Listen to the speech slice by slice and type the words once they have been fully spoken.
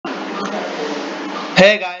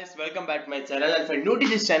Hey guys, welcome back to my channel, and if you're new to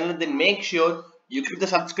this channel then make sure you click the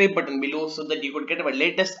subscribe button below so that you could get our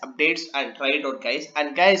latest updates and try it out guys.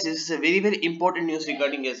 And guys, this is a very important news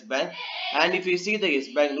regarding Yes Bank. And if you see the Yes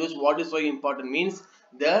Bank news, what is so important means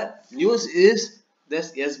the news is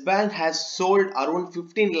this: Yes Bank has sold around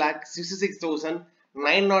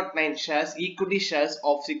 15,66,909 shares, equity shares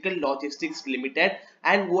of Sickle Logistics Limited.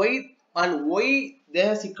 And why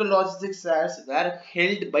the Sickle Logistics shares were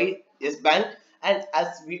held by Yes Bank? And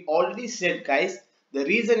as we already said guys, the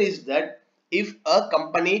reason is that if a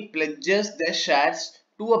company pledges their shares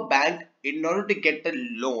to a bank in order to get a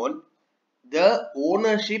loan, the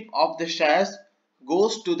ownership of the shares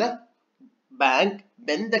goes to the bank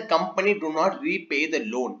when the company do not repay the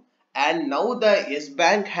loan. And now the Yes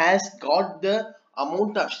Bank has got the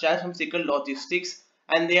amount of shares from Sickle Logistics,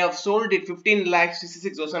 and they have sold it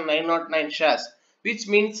 15,66,909 shares, which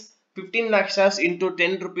means 15 lakh shares into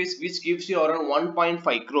 10 rupees, which gives you around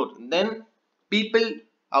 1.5 crore. Then people,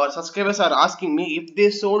 our subscribers are asking me, if they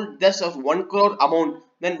sold just of 1 crore amount,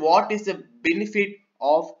 then what is the benefit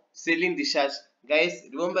of selling the shares? Guys,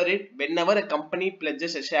 remember it, whenever a company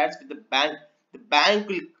pledges a shares with the bank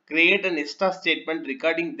will create an extra statement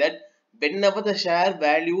regarding that whenever the share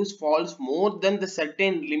values falls more than the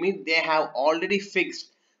certain limit they have already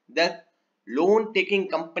fixed, the loan taking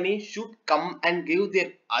company should come and give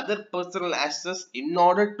their other personal assets in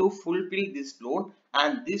order to fulfill this loan.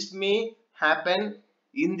 And this may happen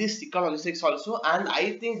in this Sickle Logistics also, and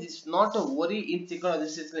I think this is not a worry in Sickle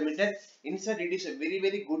Logistics Limited. Instead, it is a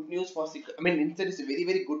very good news for instead it's a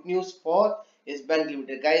very good news for Yes Bank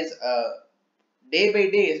Limited, guys. Day by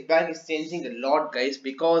day Yes Bank is changing a lot guys,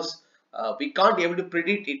 because we can't be able to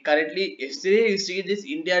predict it currently. Yesterday you see this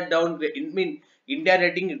India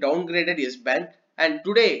rating downgraded Yes Bank, and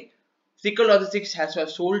today Sickle Logistics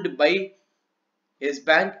was sold by Yes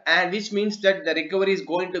Bank, and which means that the recovery is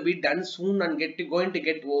going to be done soon and going to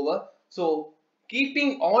get over. So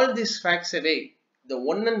keeping all these facts away, the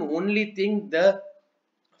one and only thing, the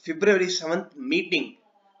February 7th meeting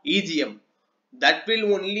EGM, that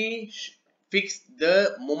will only fix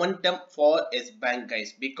the momentum for Yes Bank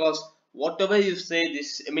guys, because whatever you say,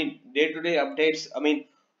 this day-to-day updates,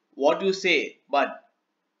 what you say, but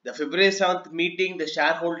the February 7th meeting, the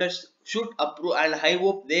shareholders should approve, and I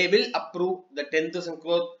hope they will approve the 10,000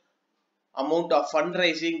 crore amount of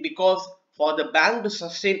fundraising, because for the bank to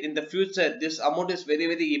sustain in the future, this amount is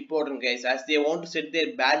very important guys, as they want to set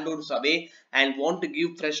their bad loans away and want to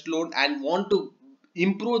give fresh loan and want to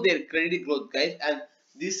improve their credit growth guys. And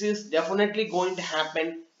this is definitely going to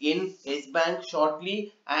happen in Yes Bank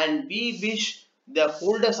shortly, and we wish the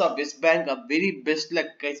holders of Yes Bank a very best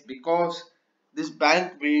luck guys, because this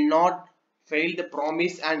bank will not fail the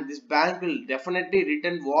promise, and this bank will definitely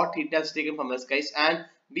return what it has taken from us guys. And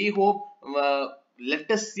we hope, let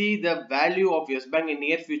us see the value of Yes Bank in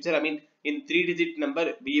near future. In 3-digit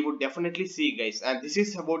number we would definitely see guys. And this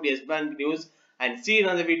is about Yes Bank news, and see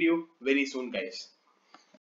another video very soon guys.